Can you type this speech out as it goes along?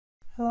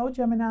Hello,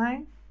 Gemini.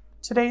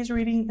 Today's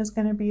reading is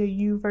going to be a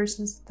you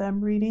versus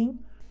them reading.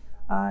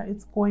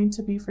 It's going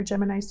to be for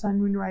Gemini, Sun,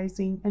 Moon,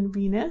 Rising, and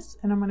Venus.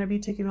 And I'm going to be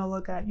taking a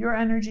look at your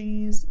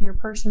energies, your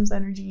person's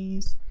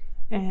energies,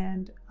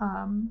 and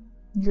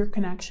your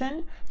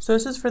connection. So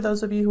this is for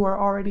those of you who are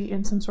already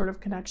in some sort of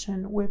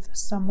connection with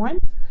someone.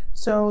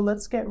 So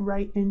let's get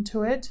right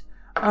into it.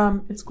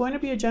 It's going to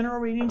be a general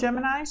reading,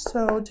 Gemini.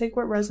 So take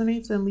what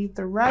resonates and leave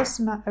the rest.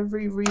 Not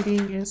every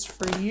reading is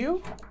for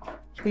you.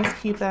 Please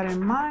keep that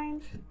in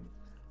mind.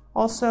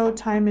 Also,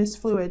 time is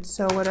fluid.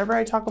 So whatever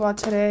I talk about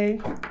today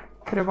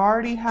could have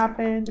already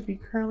happened, be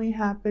currently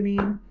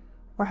happening,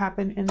 or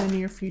happen in the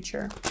near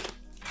future.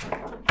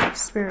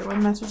 Spirit, what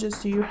messages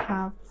do you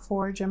have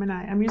for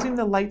Gemini? I'm using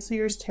the Light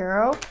Seers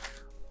Tarot.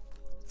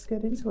 Let's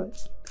get into it.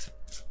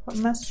 What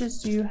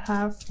messages do you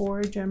have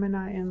for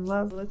Gemini in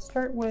love? Let's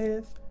start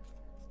with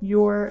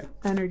your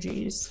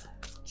energies,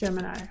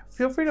 Gemini.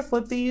 Feel free to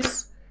flip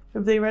these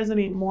if they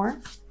resonate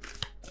more.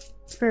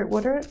 Spirit,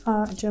 what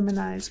are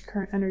Gemini's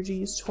current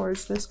energies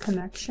towards this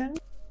connection?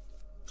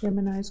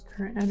 Gemini's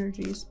current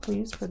energies,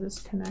 please, for this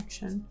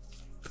connection.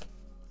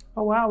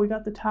 Oh, wow, we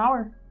got the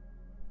Tower.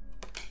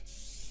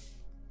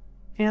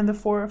 And the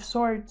Four of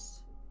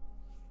Swords.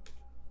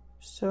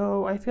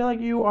 So I feel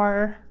like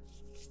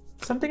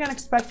something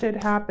unexpected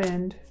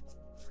happened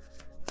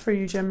for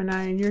you,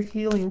 Gemini, and you're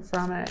healing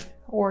from it,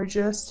 or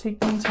just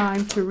taking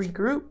time to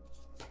regroup.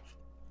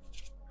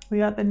 We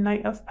got the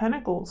Knight of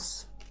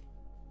Pentacles.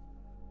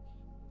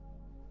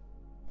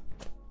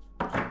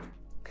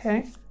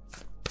 Okay,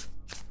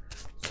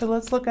 so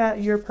let's look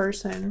at your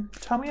person.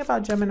 Tell me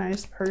about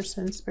Gemini's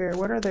person, Spirit.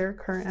 What are their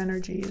current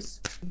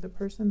energies? The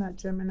person that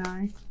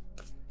Gemini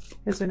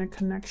is in a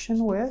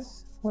connection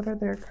with, what are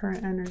their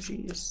current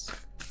energies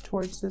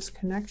towards this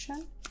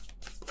connection?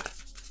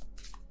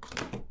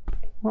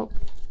 Well,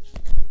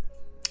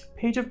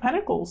 Page of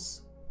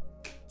Pentacles.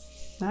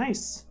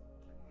 Nice.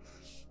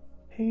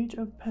 Page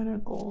of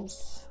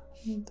Pentacles.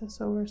 Move this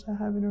over so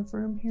I have enough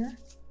room here.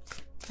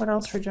 What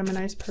else for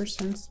Gemini's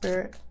person,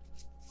 Spirit?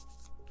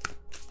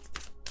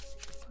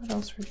 What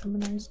else for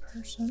Gemini's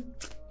person?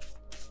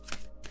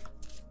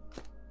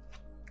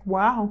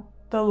 Wow,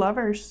 the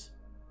Lovers.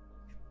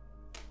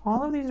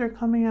 All of these are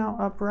coming out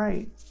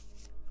upright.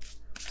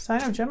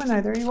 Sign of Gemini,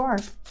 there you are.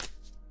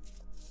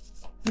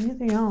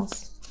 Anything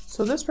else?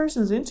 So this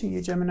person's into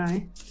you, Gemini.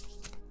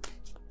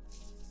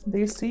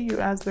 They see you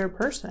as their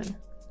person.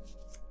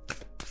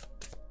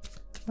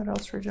 What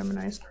else for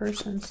Gemini's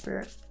person,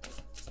 Spirit?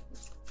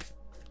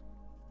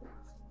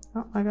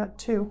 Oh, I got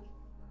two.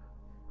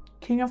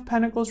 King of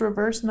Pentacles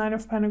reversed, Knight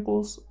of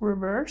Pentacles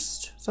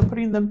reversed. So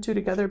putting them two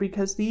together,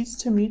 because these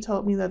to me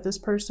tell me that this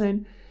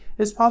person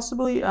is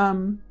possibly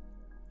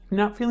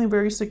not feeling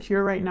very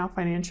secure right now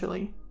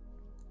financially.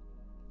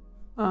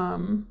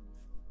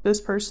 This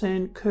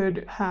person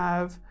could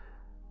have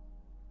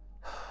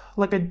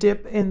like a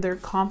dip in their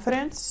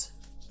confidence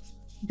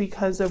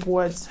because of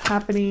what's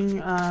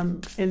happening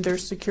in their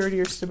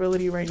security or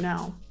stability right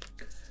now.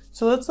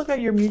 So let's look at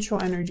your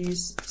mutual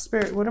energies.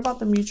 Spirit, what about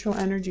the mutual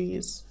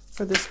energies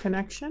for this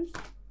connection?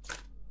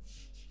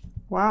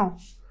 Wow,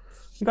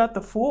 we got the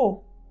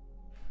Fool.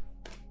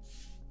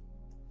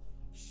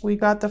 We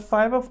got the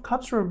Five of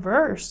Cups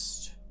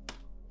reversed.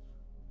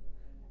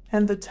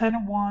 And the Ten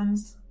of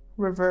Wands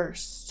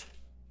reversed.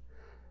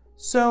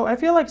 So I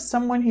feel like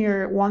someone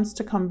here wants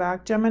to come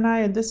back, Gemini,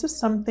 and this is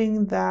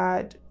something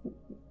that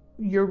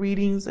your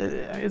readings,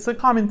 it's a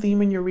common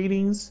theme in your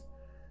readings.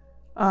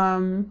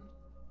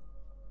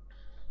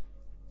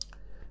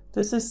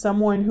 This is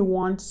someone who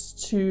wants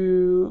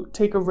to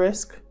take a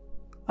risk.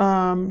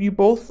 You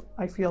both,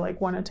 I feel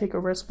like, want to take a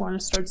risk, want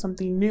to start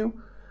something new.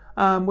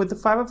 With the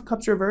Five of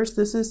Cups reversed,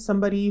 this is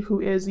somebody who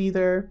is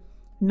either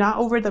not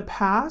over the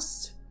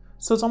past.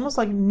 So it's almost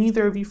like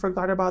neither of you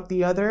forgot about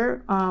the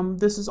other.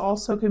 This is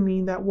also could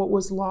mean that what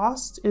was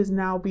lost is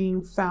now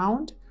being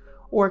found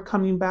or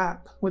coming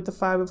back with the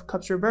Five of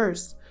Cups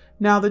reversed.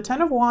 Now, the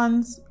Ten of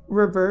Wands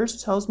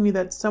reversed tells me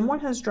that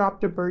someone has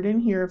dropped a burden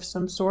here of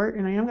some sort,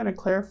 and I am going to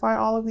clarify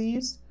all of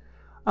these.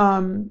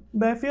 But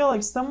I feel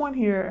like someone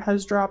here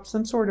has dropped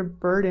some sort of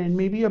burden,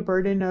 maybe a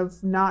burden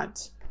of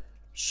not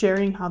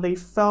sharing how they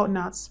felt,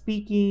 not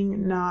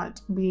speaking,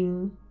 not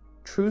being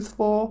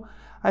truthful.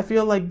 I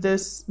feel like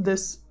this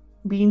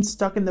being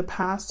stuck in the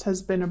past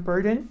has been a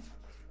burden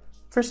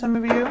for some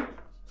of you.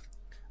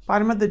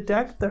 Bottom of the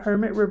deck, the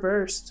Hermit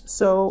reversed.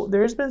 So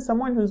there's been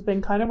someone who's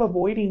been kind of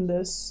avoiding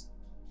this.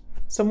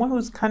 Someone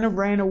who's kind of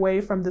ran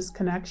away from this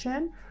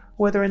connection,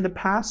 whether in the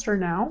past or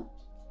now.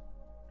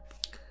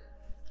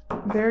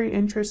 Very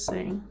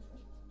interesting.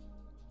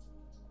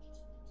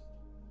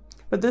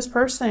 But this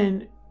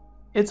person,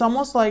 it's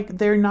almost like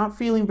they're not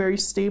feeling very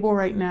stable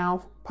right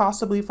now,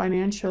 possibly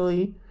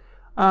financially.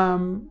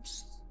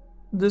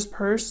 This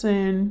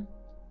person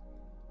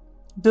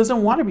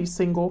doesn't want to be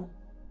single.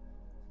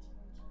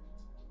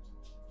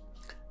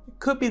 It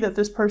could be that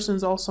this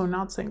person's also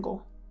not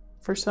single.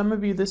 For some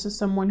of you, this is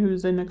someone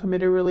who's in a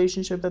committed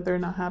relationship that they're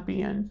not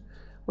happy in,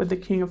 with the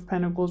King of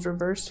Pentacles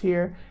reversed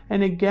here.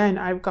 And again,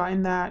 I've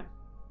gotten that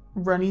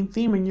running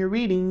theme in your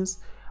readings.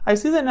 I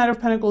see the Knight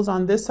of Pentacles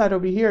on this side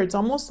over here. It's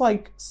almost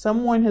like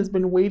someone has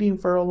been waiting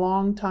for a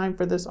long time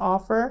for this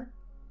offer.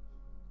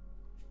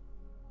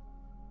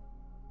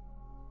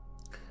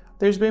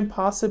 There's been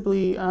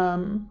possibly, you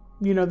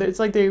know, it's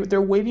like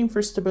they're waiting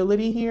for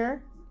stability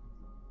here.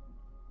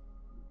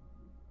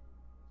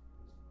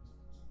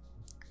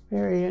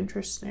 Very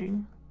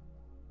interesting.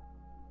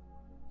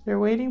 They're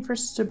waiting for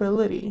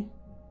stability.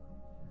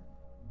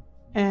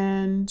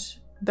 And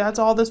that's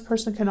all this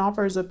person can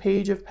offer is a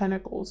Page of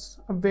Pentacles.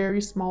 A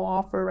very small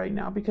offer right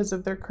now because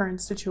of their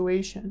current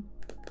situation.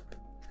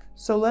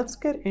 So let's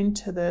get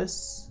into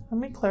this. Let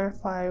me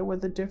clarify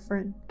with a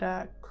different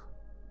deck.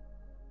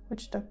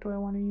 Which deck do I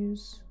want to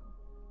use?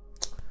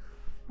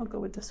 I'll go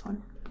with this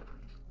one.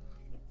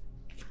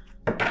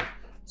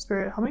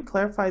 Spirit, help me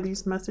clarify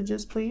these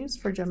messages, please,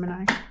 for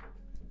Gemini.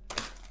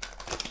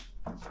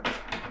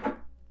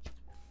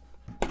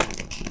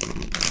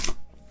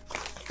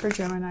 For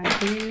Gemini,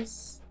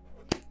 please.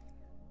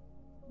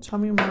 Tell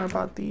me more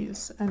about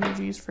these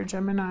energies for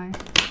Gemini.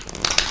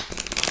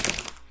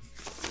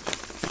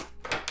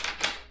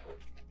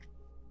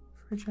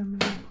 For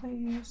Gemini,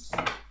 please.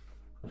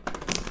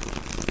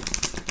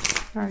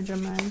 All right,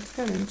 Gemini, let's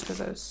get into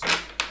this.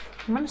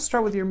 I'm going to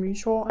start with your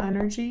mutual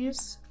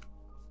energies.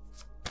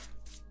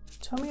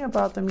 Tell me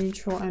about the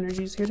mutual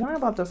energies here. Tell me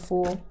about the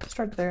Fool. Let's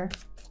start there.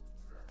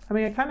 I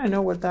mean, I kind of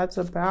know what that's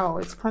about.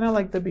 It's kind of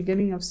like the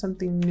beginning of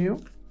something new.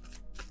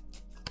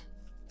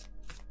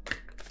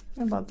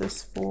 Tell me about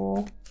this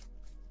Fool.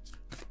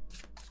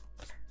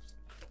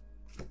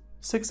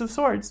 Six of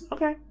Swords.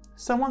 Okay.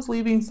 Someone's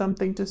leaving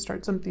something to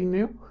start something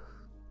new.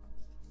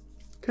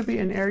 Could be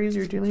in Aries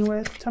you're dealing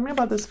with. Tell me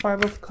about this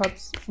Five of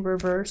Cups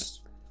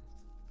reversed.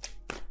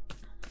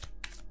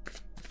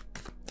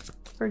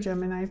 For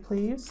Gemini,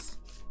 please.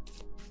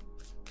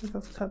 Five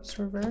of Cups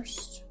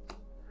reversed.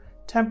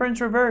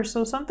 Temperance reversed.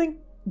 So something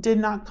did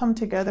not come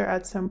together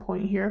at some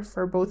point here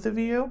for both of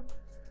you.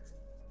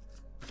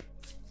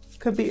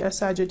 Could be a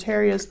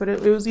Sagittarius, but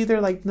it was either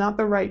like not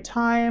the right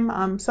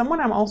time. Someone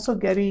I'm also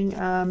getting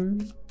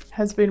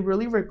has been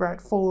really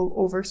regretful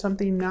over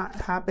something not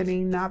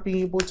happening, not being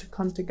able to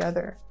come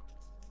together.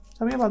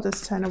 Tell me about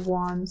this Ten of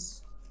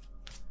Wands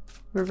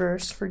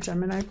reversed for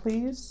Gemini,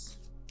 please.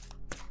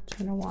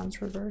 Ten of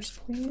Wands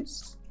reversed,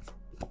 please.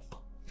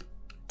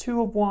 Two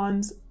of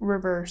Wands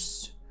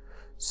reversed.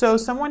 So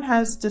someone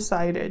has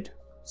decided,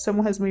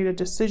 someone has made a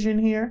decision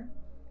here.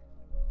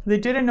 They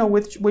didn't know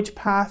which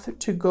path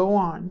to go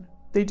on.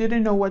 They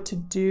didn't know what to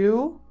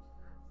do,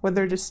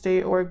 whether to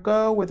stay or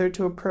go, whether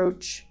to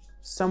approach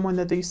someone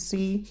that they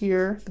see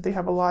here, that they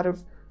have a lot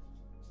of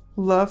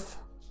love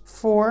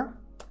for.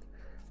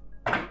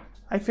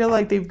 I feel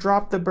like they've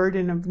dropped the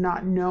burden of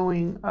not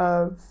knowing,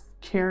 of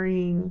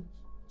carrying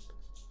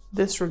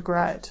this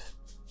regret.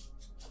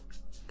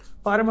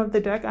 Bottom of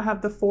the deck, I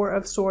have the Four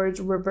of Swords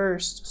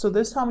reversed. So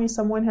this tells me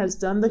someone has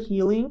done the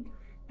healing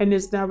and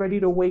is now ready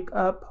to wake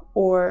up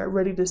or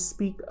ready to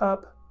speak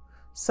up.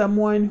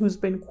 Someone who's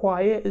been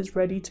quiet is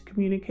ready to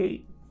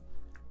communicate.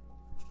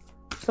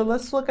 So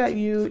let's look at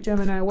you,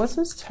 Gemini. What's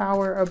this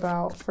Tower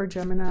about for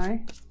Gemini?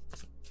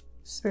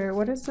 Spirit,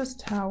 what is this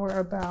Tower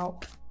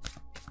about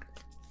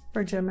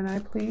for Gemini,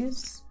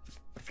 please?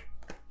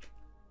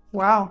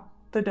 Wow,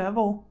 the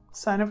Devil,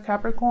 sign of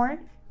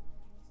Capricorn.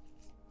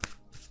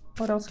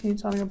 What else can you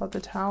tell me about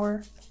the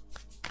Tower?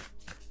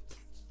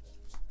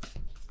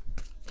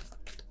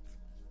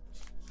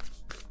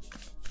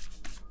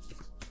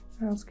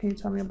 What else can you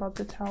tell me about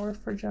the Tower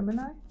for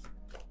Gemini?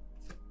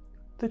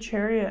 The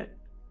Chariot,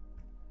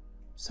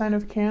 sign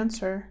of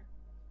Cancer.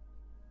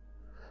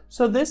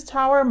 So this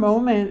Tower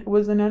moment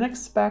was an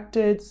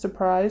unexpected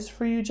surprise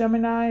for you,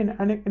 Gemini,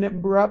 an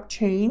abrupt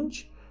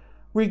change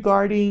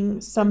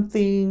regarding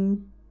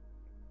something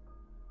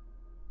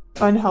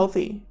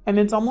unhealthy. And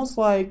it's almost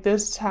like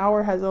this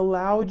Tower has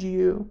allowed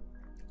you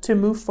to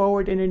move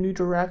forward in a new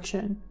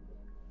direction.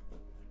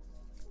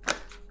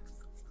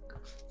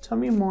 Tell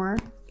me more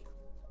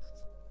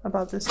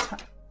about this Tower.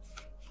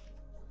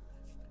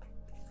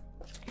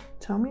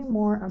 Tell me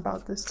more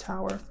about this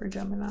Tower for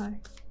Gemini.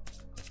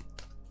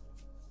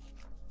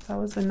 That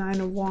was the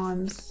Nine of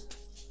Wands,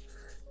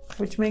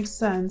 which makes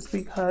sense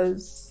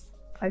because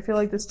I feel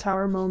like this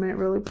Tower moment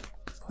really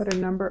put a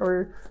number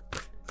or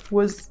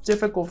was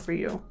difficult for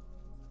you.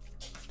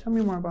 Tell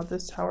me more about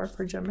this Tower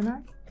for Gemini.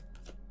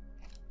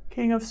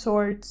 King of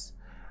Swords.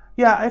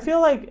 Yeah, I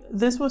feel like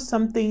this was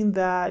something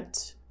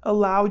that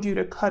allowed you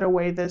to cut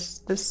away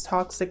this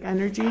toxic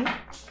energy.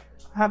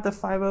 I have the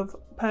Five of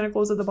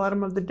Pentacles at the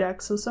bottom of the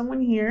deck. So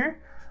someone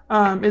here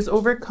is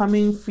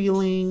overcoming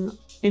feeling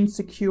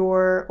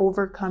insecure,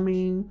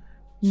 overcoming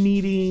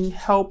needing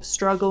help,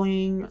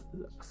 struggling.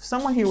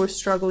 Someone here was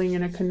struggling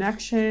in a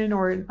connection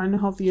or an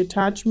unhealthy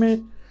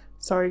attachment.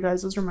 Sorry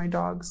guys, those are my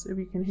dogs if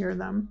you can hear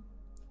them.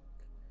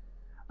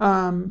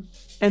 And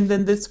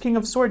then this King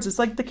of Swords, it's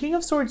like the King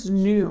of Swords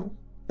knew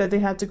that they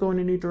had to go in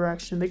a new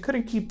direction. They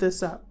couldn't keep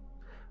this up.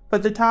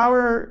 But the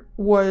Tower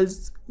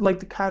was like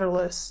the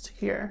catalyst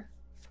here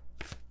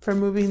for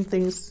moving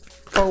things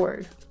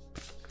forward.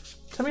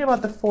 Tell me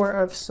about the Four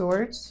of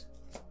Swords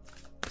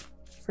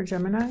for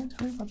Gemini.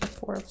 Tell me about the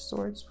Four of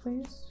Swords,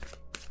 please.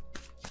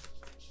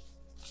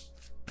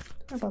 Tell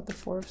me about the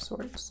Four of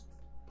Swords.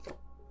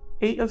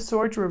 Eight of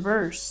Swords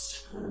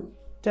reversed.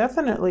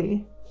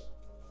 Definitely.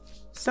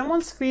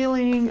 Someone's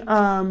feeling,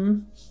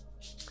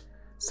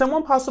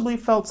 someone possibly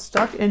felt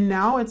stuck, and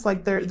now it's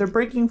like they're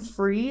breaking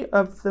free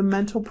of the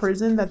mental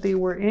prison that they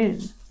were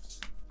in.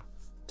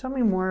 Tell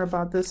me more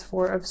about this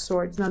Four of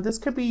Swords. Now, this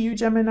could be you,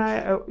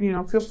 Gemini. You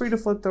know, feel free to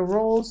flip the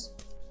roles.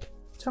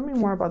 Tell me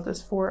more about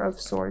this Four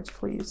of Swords,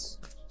 please.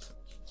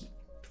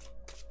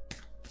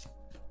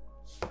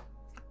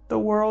 The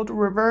World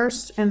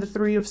reversed and the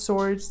Three of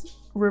Swords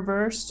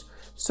reversed.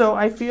 So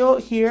I feel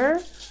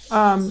here,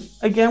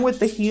 again, with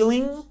the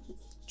healing,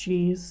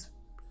 geez,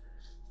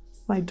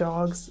 my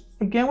dogs.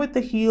 Again, with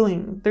the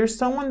healing, there's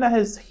someone that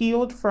has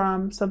healed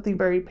from something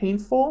very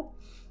painful.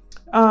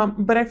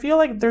 But I feel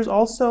like there's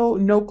also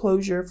no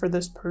closure for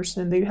this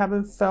person. They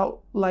haven't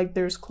felt like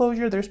there's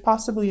closure. There's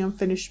possibly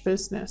unfinished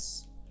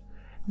business.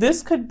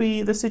 This could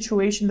be the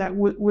situation that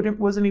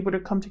wasn't able to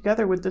come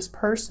together with this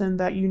person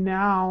that you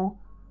now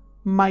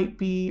might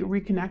be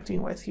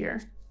reconnecting with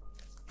here.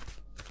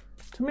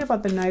 Tell me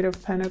about the Knight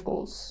of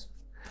Pentacles.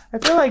 I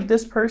feel like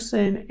this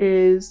person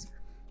is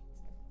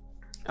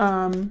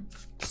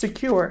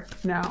secure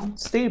now,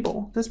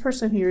 stable. This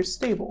person here is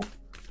stable.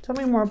 Tell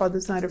me more about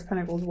this Knight of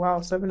Pentacles. Wow,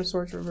 Seven of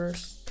Swords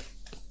reverse.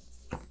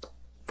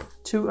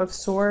 Two of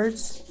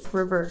Swords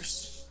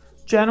reverse.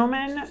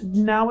 Gentlemen,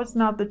 now is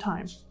not the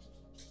time.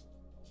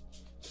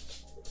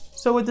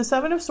 So with the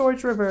Seven of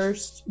Swords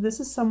reversed, this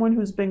is someone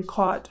who's been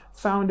caught,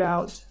 found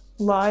out.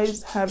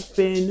 Lies have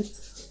been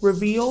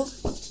revealed.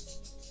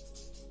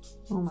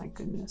 Oh my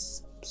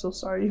goodness. I'm so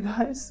sorry, you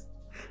guys.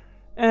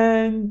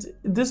 And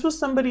this was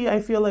somebody I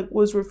feel like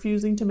was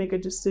refusing to make a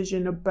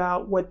decision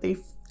about what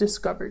they've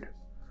discovered.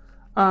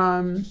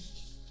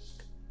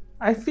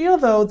 I feel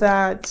though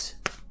that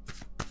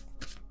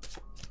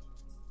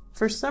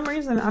for some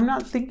reason, I'm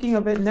not thinking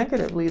of it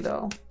negatively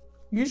though.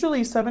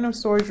 Usually Seven of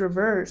Swords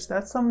reversed,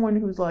 that's someone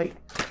who's like,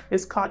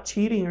 is caught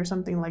cheating or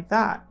something like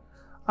that.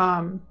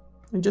 And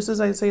just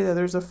as I say that,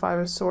 there's a Five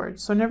of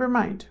Swords. So never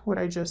mind what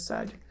I just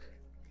said.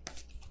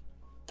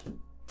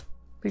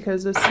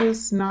 Because this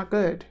is not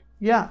good.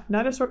 Yeah,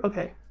 Knight of Swords,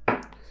 okay.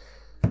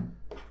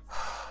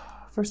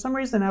 For some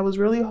reason, I was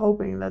really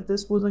hoping that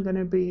this wasn't going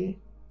to be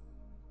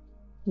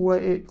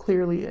what it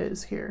clearly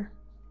is here.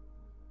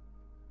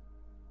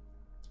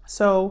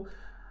 So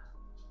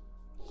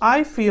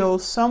I feel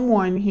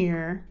someone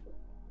here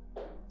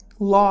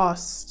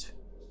lost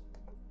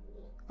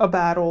a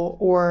battle,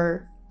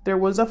 or there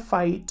was a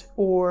fight,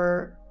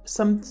 or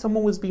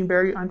someone was being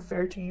very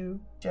unfair to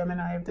you,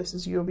 Gemini, if this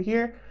is you over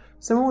here.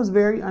 Someone was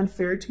very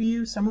unfair to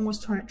you. Someone was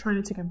trying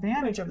to take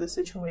advantage of the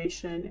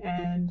situation,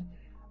 and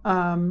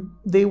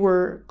they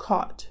were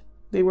caught.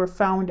 They were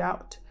found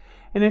out.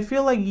 And I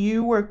feel like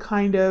you were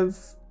kind of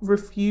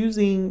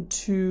refusing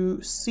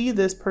to see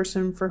this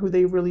person for who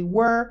they really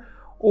were,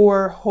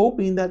 or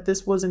hoping that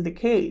this wasn't the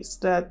case,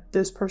 that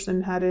this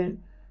person hadn't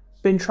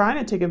been trying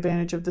to take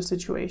advantage of the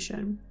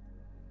situation.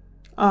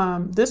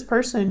 This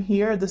person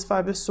here, this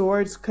Five of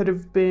Swords, could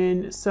have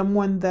been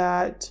someone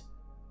that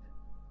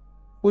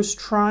was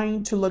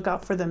trying to look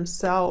out for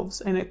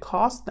themselves, and it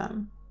cost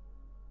them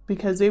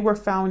because they were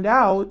found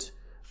out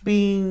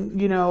being,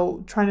 you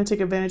know, trying to take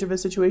advantage of a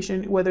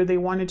situation, whether they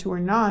wanted to or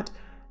not.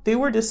 They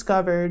were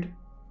discovered,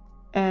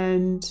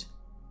 and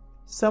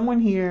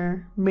someone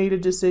here made a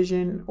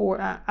decision, or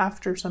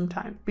after some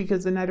time,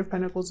 because the Knight of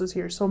Pentacles is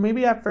here. So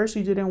maybe at first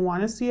you didn't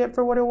want to see it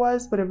for what it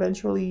was, but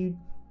eventually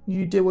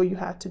you did what you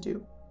had to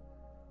do.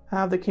 I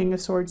have the King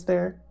of Swords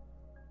there.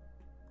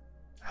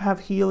 I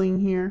have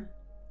healing here.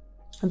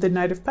 And the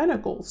Knight of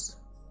Pentacles.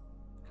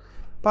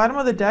 Bottom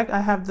of the deck,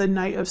 I have the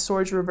Knight of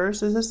Swords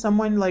reversed. This is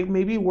someone, like,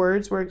 maybe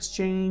words were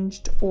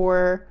exchanged,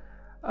 or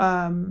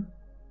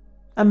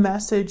a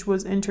message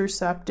was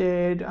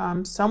intercepted.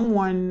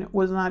 Someone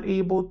was not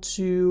able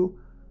to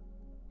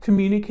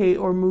communicate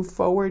or move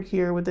forward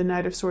here with the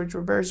Knight of Swords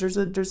reversed.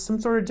 There's some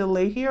sort of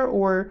delay here,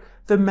 or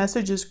the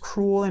message is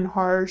cruel and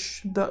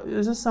harsh.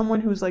 This is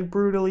someone who's like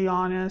brutally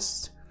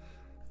honest.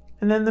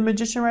 And then the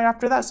Magician right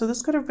after that. So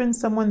this could have been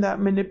someone that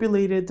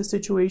manipulated the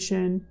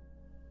situation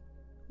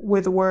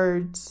with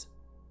words,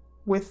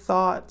 with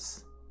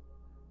thoughts,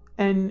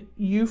 and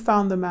you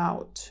found them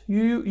out.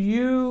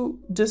 You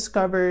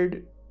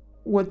discovered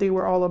what they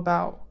were all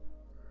about.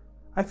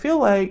 I feel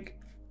like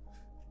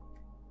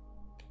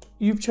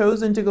you've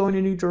chosen to go in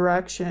a new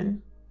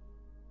direction.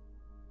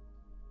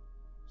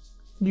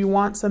 You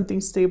want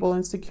something stable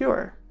and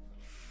secure.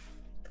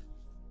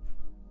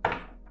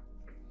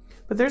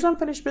 But there's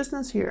unfinished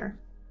business here.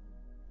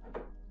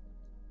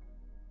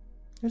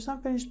 There's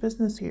unfinished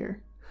business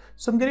here.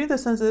 So I'm getting the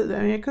sense that,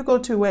 I mean, it could go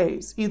two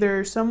ways.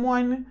 Either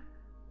someone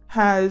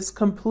has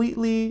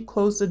completely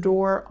closed the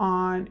door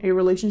on a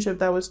relationship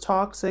that was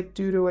toxic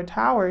due to a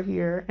Tower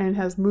here and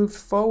has moved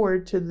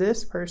forward to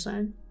this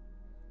person.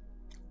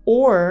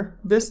 Or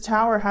this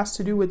Tower has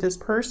to do with this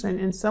person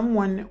and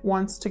someone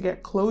wants to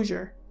get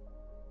closure.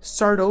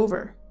 Start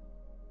over.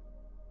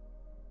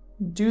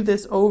 Do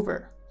this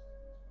over.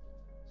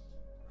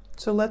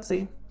 So let's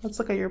see. Let's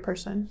look at your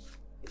person.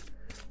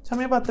 Tell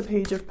me about the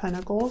Page of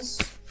Pentacles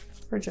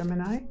for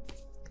Gemini.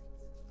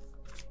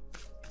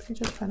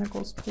 Page of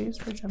Pentacles, please,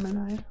 for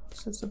Gemini.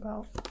 What's this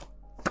about?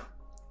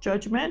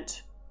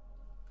 Judgment.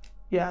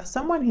 Yeah,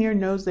 someone here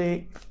knows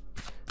they've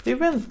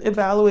been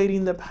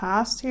evaluating the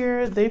past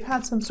here. They've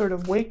had some sort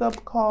of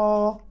wake-up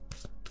call.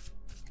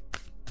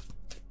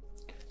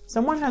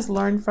 Someone has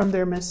learned from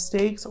their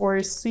mistakes or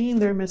is seeing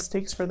their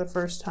mistakes for the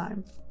first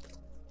time.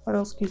 What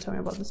else can you tell me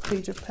about this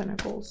Page of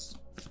Pentacles?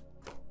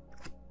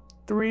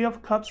 Three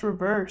of Cups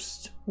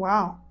reversed.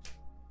 Wow.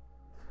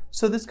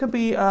 So this could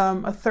be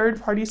a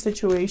third-party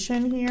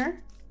situation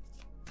here.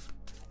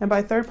 And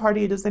by third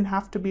party, it doesn't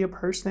have to be a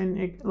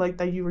person like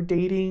that you were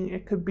dating.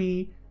 It could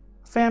be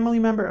a family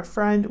member, a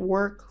friend,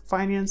 work,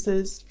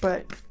 finances.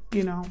 But,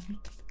 you know,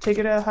 take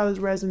it out how it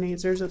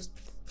resonates. There's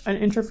an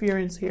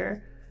interference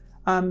here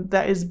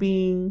that is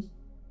being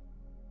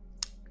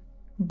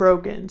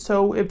broken.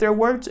 So if there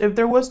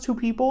was two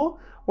people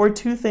or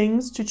two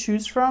things to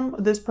choose from,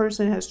 this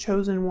person has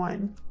chosen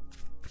one.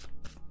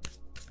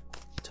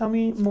 Tell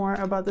me more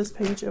about this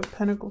Page of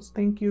Pentacles.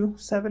 Thank you.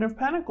 Seven of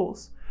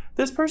Pentacles.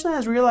 This person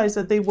has realized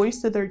that they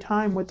wasted their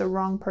time with the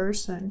wrong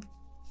person.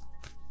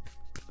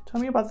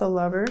 Tell me about the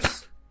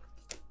Lovers.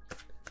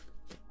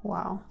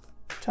 Wow.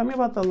 Tell me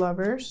about the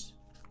Lovers.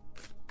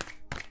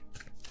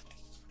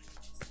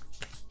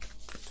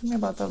 Tell me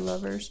about the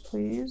Lovers,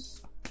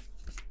 please.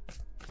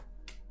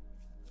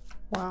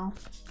 Wow.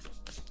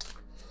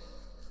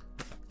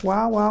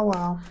 Wow, wow,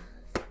 wow.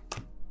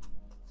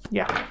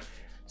 Yeah.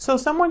 So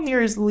someone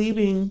here is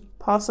leaving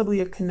possibly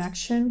a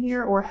connection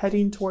here or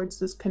heading towards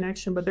this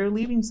connection, but they're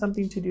leaving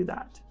something to do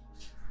that.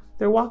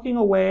 They're walking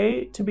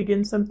away to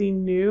begin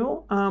something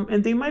new.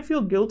 And they might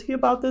feel guilty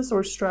about this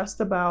or stressed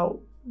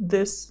about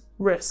this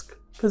risk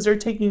because they're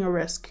taking a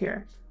risk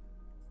here.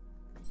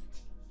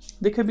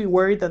 They could be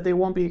worried that they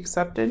won't be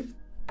accepted.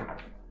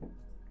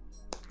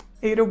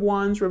 Eight of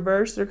Wands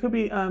reversed. There could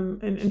be an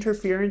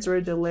interference or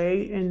a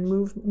delay in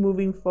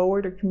moving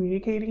forward or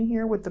communicating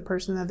here with the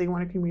person that they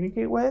want to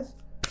communicate with.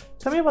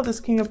 Tell me about this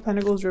King of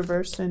Pentacles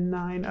reversed and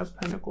Nine of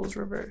Pentacles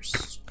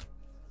reversed.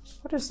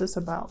 What is this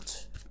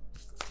about?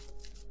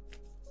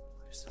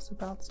 What is this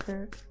about,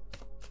 Spirit?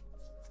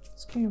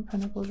 This King of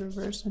Pentacles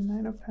reversed and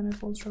Nine of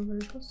Pentacles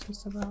reversed. What's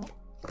this about?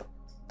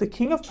 The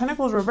King of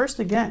Pentacles reversed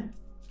again.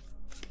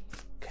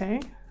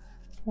 Okay.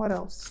 What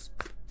else?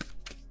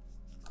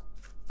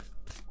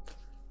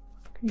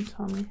 Can you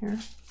tell me here?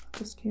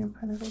 This King of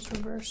Pentacles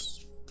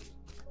reversed.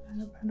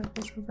 Nine of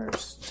Pentacles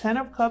reversed. Ten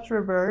of Cups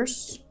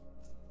reversed.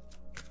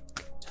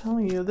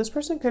 Telling you, this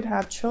person could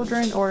have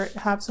children or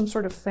have some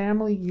sort of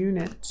family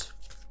unit.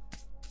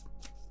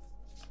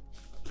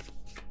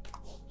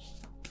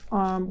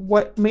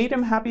 What made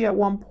him happy at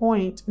one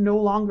point no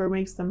longer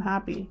makes them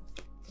happy.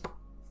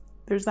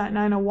 There's that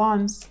Nine of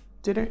Wands.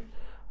 It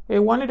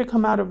wanted to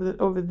come out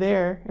of over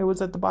there. It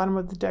was at the bottom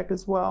of the deck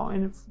as well,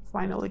 and it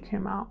finally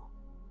came out.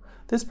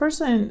 This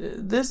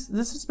person, this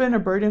has been a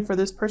burden for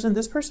this person.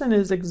 This person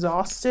is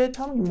exhausted.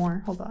 Tell me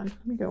more. Hold on.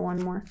 Let me get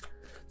one more.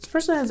 This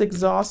person is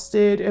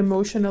exhausted,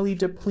 emotionally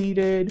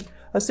depleted.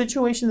 A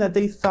situation that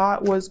they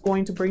thought was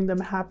going to bring them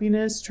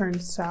happiness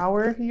turned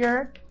sour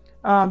here.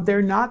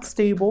 They're not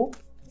stable.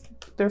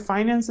 Their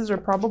finances are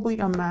probably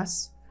a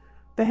mess.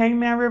 The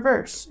Hangman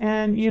reverse.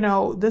 And, you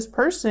know, this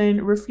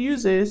person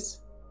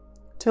refuses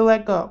to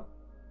let go.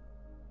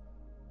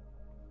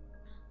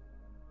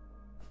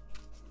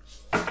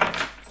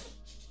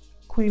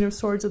 Queen of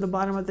Swords at the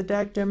bottom of the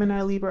deck.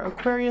 Gemini, Libra,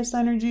 Aquarius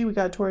energy. We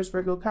got Taurus,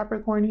 Virgo,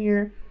 Capricorn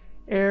here.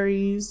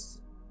 Aries,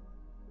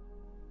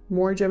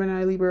 more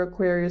Gemini, Libra,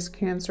 Aquarius,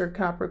 Cancer,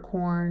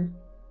 Capricorn,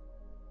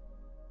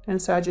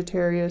 and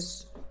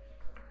Sagittarius.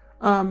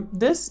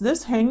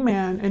 This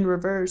Hangman in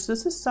reverse,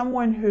 this is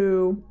someone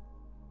who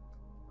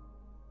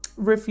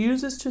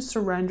refuses to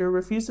surrender,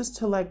 refuses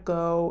to let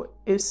go,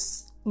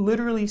 is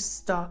literally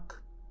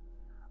stuck.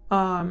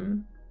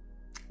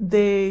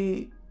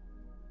 They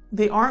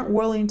aren't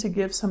willing to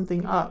give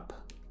something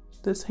up.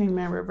 This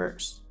Hangman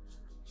reverse.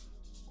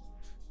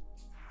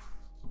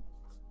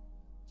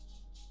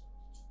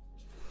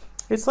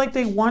 It's like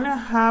they want to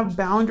have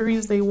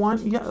boundaries. They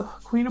want, yeah,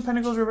 Queen of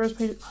Pentacles reverse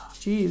page. Oh,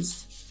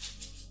 geez.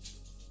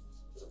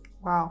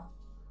 Wow.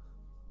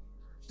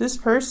 This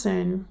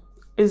person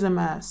is a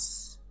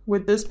mess.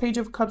 With this Page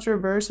of Cups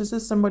reverse, this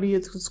is somebody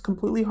that's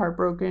completely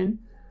heartbroken.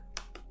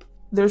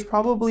 There's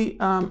probably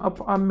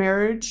a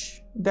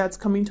marriage that's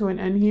coming to an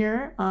end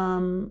here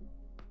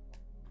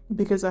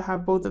because I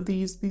have both of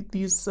these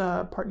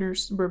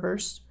partners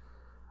reversed.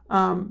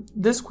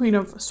 This Queen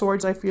of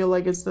Swords, I feel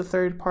like it's the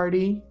third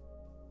party.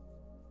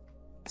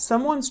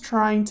 Someone's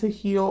trying to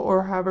heal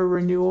or have a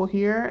renewal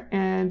here,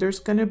 and there's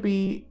going to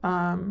be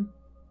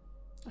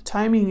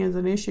timing is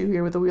an issue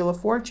here with the Wheel of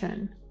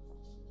Fortune.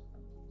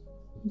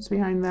 What's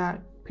behind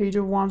that? Page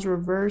of Wands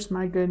reverse.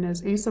 My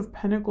goodness. Ace of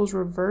Pentacles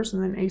reverse,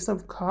 and then Ace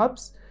of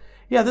Cups.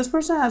 Yeah, this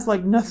person has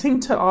like nothing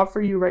to offer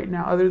you right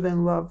now other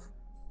than love.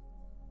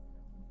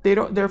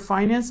 Their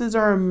finances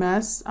are a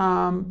mess.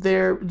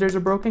 There's a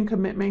broken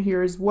commitment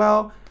here as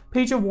well.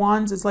 Page of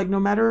Wands is like,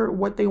 no matter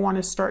what they want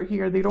to start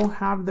here, they don't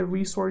have the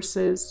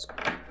resources.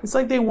 It's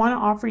like they want to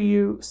offer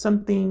you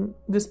something,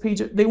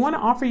 they want to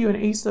offer you an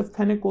Ace of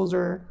Pentacles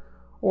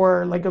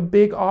or like a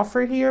big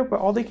offer here, but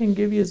all they can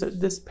give you is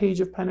this Page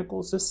of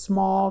Pentacles, this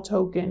small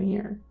token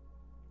here.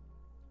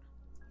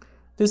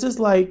 This is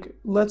like,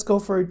 let's go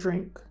for a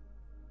drink.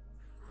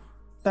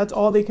 That's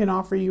all they can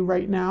offer you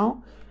right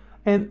now.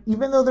 And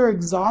even though they're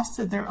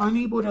exhausted, they're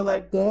unable to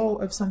let go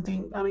of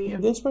something. I mean,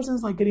 if this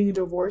person's like getting a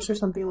divorce or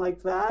something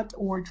like that,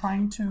 or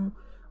trying to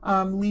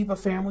leave a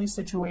family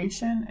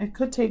situation, it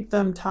could take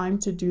them time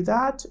to do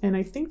that. And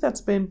I think that's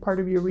been part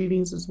of your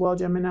readings as well,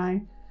 Gemini.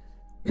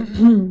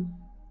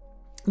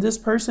 This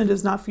person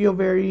does not feel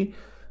very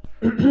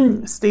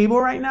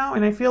stable right now.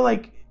 And I feel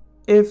like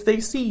if they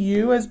see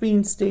you as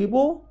being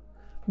stable,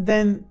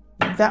 then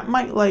that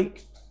might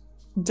like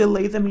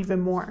delay them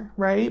even more,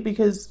 right?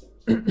 Because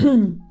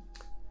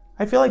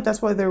I feel like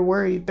that's why they're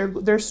worried.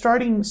 They're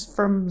starting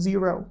from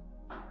zero,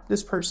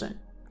 this person.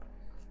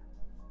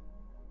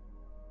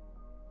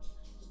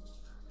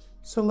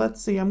 So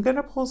let's see. I'm going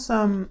to pull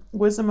some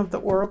Wisdom of the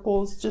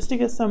Oracles just to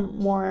get some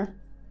more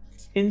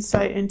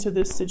insight into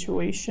this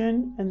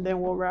situation, and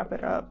then we'll wrap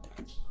it up.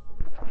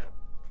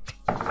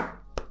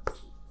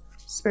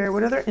 Spirit,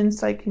 what other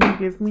insight can you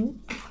give me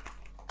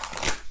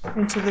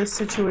into this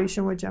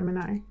situation with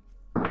Gemini?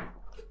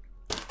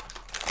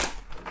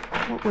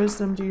 What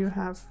wisdom do you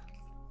have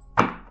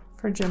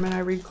for Gemini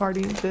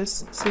regarding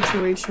this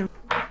situation?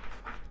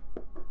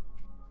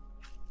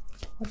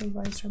 What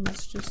advice or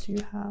messages do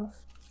you have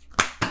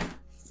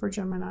for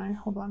Gemini?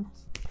 Hold on,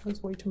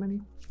 there's way too many.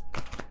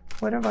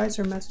 What advice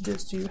or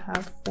messages do you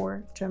have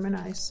for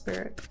Gemini,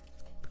 Spirit,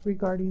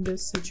 regarding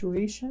this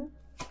situation?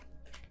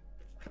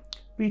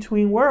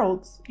 Between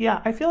worlds.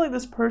 Yeah, I feel like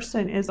this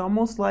person is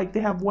almost like they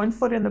have one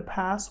foot in the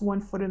past,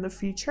 one foot in the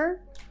future,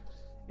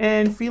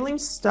 and feeling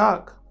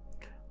stuck.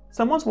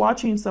 Someone's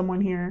watching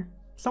someone here.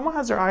 Someone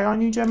has their eye on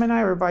you,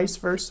 Gemini, or vice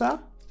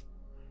versa.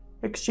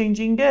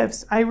 Exchanging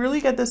gifts. I really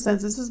get the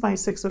sense, this is my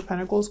Six of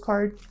Pentacles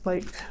card,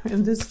 like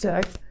in this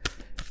deck.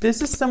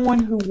 This is someone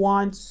who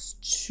wants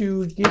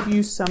to give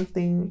you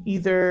something,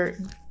 either,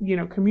 you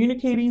know,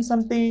 communicating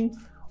something,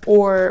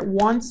 or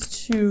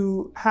wants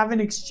to have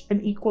an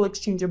equal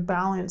exchange of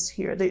balance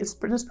here. This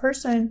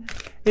person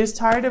is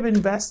tired of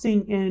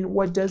investing in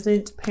what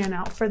doesn't pan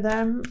out for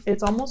them.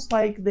 It's almost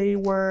like it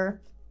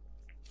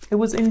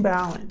was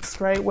imbalanced,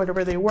 right?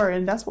 Whatever they were.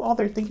 And that's what all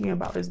they're thinking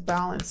about is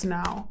balance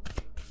now.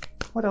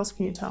 What else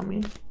can you tell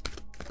me?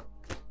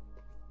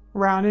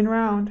 Round and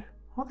round.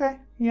 Okay,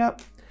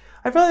 yep.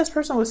 I feel like this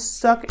person was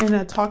stuck in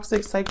a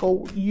toxic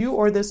cycle. You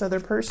or this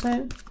other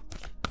person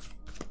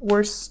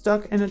were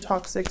stuck in a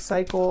toxic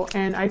cycle.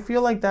 And I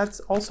feel like that's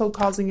also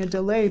causing a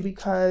delay,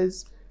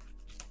 because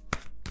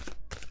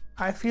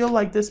I feel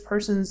like this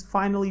person's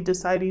finally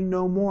deciding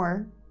no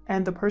more.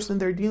 And the person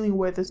they're dealing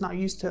with is not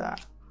used to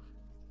that.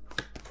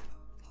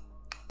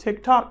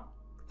 Tick-tock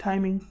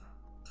timing.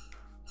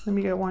 Let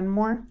me get one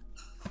more.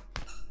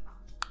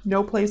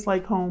 No place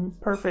like home.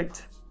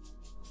 Perfect.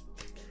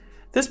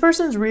 This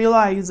person's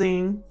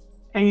realizing,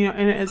 and you know,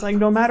 and it's like,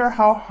 no matter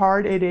how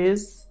hard it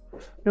is,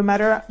 no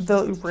matter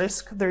the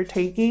risk they're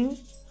taking,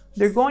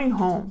 they're going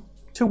home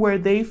to where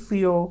they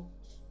feel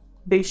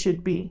they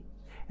should be.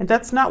 And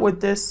that's not what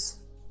this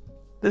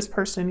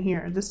person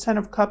here. This Ten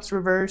of Cups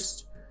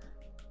reversed.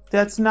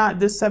 That's not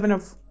this Seven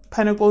of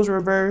Pentacles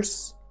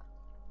reversed.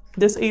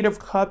 This Eight of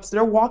Cups.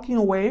 They're walking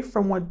away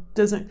from what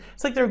doesn't,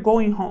 it's like they're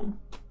going home.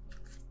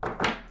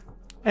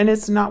 And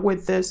it's not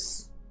with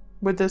this,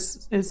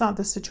 it's not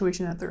the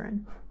situation that they're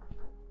in.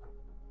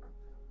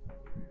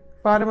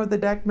 Bottom of the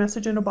deck,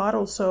 message in a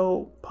bottle.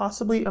 So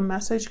possibly a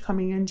message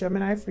coming in,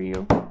 Gemini, for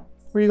you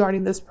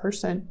regarding this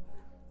person.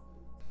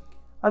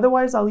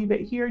 Otherwise, I'll leave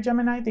it here,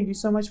 Gemini. Thank you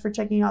so much for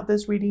checking out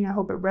this reading. I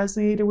hope it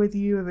resonated with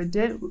you. If it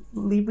did,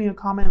 leave me a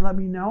comment and let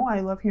me know. I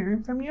love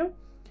hearing from you.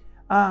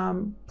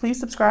 Please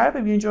subscribe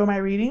if you enjoy my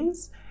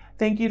readings.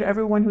 Thank you to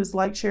everyone who's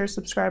liked, shared,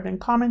 subscribed, and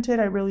commented.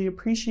 I really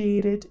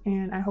appreciate it,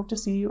 and I hope to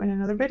see you in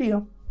another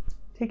video.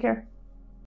 Take care.